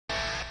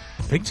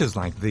Pictures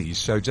like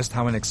these show just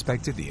how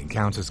unexpected the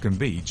encounters can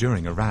be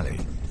during a rally.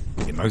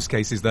 In most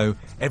cases, though,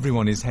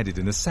 everyone is headed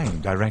in the same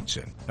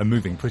direction and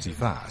moving pretty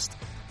fast.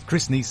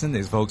 Chris Nielsen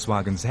is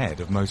Volkswagen's head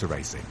of motor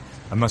racing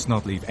and must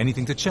not leave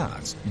anything to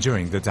chance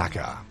during the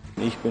Dakar.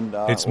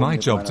 It's my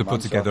job to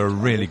put together a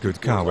really good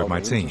car with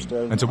my team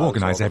and to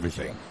organize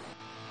everything.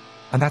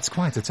 And that's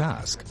quite a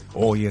task.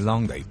 All year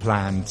long they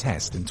plan,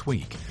 test and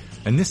tweak.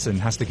 And Nielsen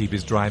has to keep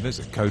his drivers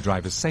and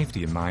co-drivers'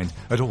 safety in mind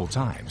at all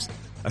times.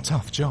 A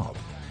tough job.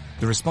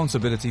 The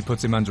responsibility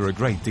puts him under a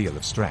great deal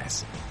of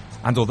stress.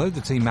 And although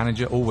the team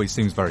manager always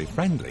seems very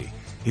friendly,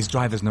 his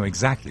drivers know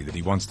exactly that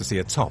he wants to see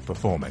a top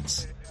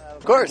performance.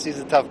 Of course he's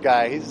a tough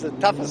guy. He's the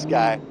toughest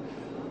guy.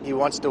 He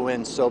wants to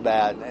win so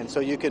bad. And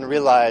so you can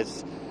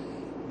realize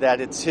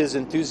that it's his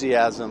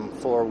enthusiasm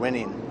for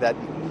winning that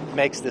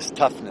makes this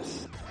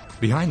toughness.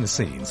 Behind the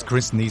scenes,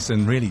 Chris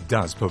Nielsen really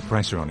does put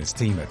pressure on his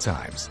team at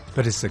times,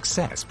 but his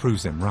success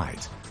proves him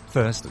right.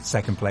 First and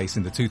second place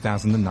in the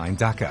 2009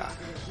 Dakar.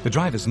 The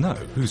drivers know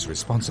who's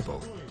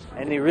responsible.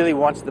 And he really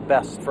wants the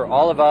best for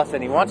all of us,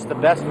 and he wants the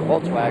best for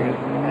Volkswagen.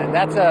 And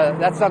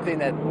that's something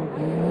that,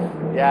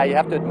 yeah, you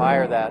have to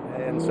admire that.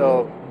 And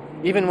so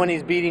even when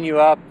he's beating you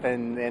up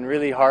and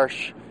really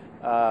harsh,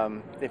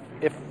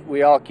 if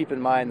we all keep in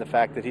mind the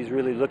fact that he's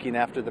really looking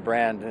after the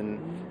brand, and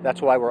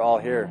that's why we're all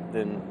here,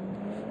 then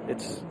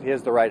he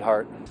has the right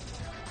heart.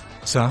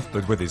 Tough,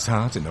 but with his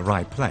heart in the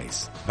right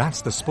place.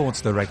 That's the sports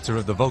director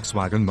of the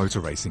Volkswagen motor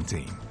racing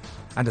team.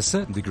 And a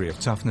certain degree of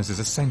toughness is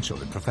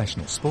essential in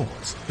professional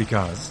sports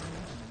because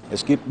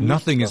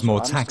nothing is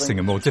more taxing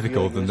and more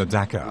difficult than the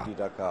Dakar.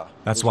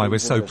 That's why we're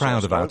so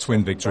proud of our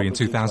twin victory in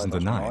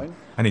 2009.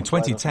 And in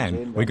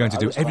 2010, we're going to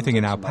do everything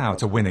in our power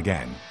to win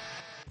again.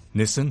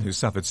 Nielsen, who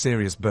suffered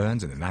serious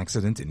burns in an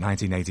accident in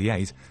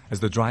 1988 as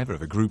the driver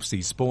of a Group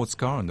C sports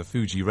car on the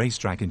Fuji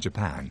racetrack in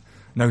Japan,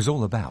 knows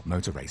all about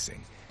motor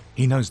racing.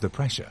 He knows the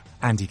pressure,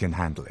 and he can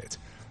handle it.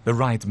 The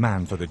right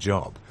man for the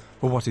job,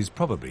 for what is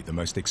probably the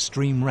most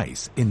extreme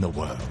race in the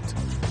world.